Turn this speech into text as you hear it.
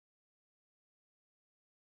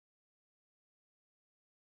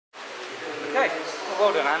Okay,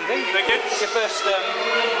 well done, Andy. Thank you. It's your first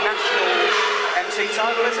national MC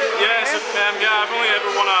title, is it? Yeah, yeah, I've only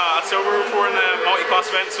ever won a silver before in the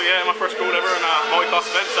multi-class event, so yeah, my first gold ever in a multi-class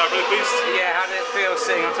event, so I'm really pleased. Yeah, how did it feel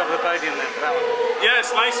sitting on top of the podium then for that one? Yeah,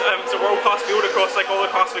 it's nice. It's a world-class field across like all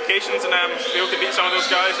the classifications, and to be able to beat some of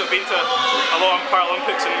those guys who've been to a lot of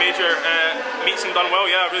Paralympics and major meets and done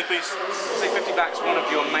well, yeah, I'm really pleased. So 50 back's one of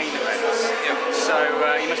your main events. Yeah. So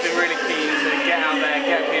you must be really keen to get out there,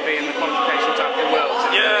 get PB in the qualification time for the World.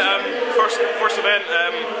 Yeah, first event,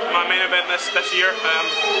 my main event this year.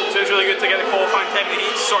 So it's really good to get the qualifying time in the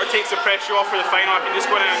heat. Sort of takes the pressure off for the final. I can just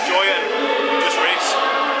go in and enjoy it and just race.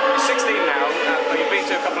 You're 16 now, but you've been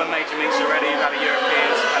to a couple of major meets already. You've had a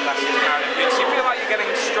Europeans and last year's Paralympics. Do you feel like you're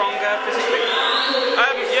getting stronger physically?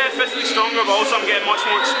 Yeah, physically stronger, but also I'm getting much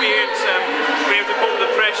more experience, being able to cope with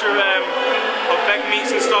the pressure of big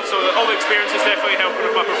meets and stuff, so all the experience is definitely helping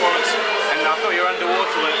with my performance. And I thought your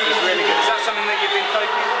underwater work was really good. Is that something that you've been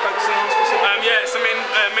focusing on specifically? Yeah, it's the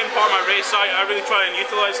main part of my race. I really try and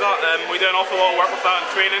utilise that. We do an awful lot of work with that in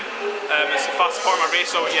training. It's the fastest part of my race,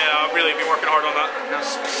 so yeah, I've really been working hard on that. Now,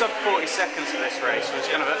 sub 40 seconds for this race was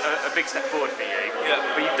kind of a big step forward for you. Yeah.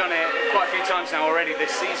 But you've done it quite a few times now already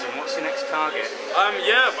this season. What's your next target?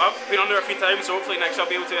 Yeah, I've been under a few times, so hopefully next I'll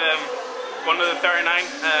be able to go under the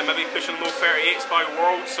 39, maybe pushing low 38s by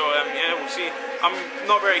world. So yeah, we'll see. I'm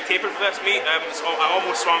not very tapered for this meet. I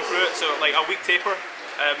almost swam through it, so like a week taper.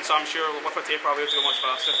 So I'm sure with a taper I'll be able to go much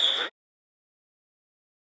faster.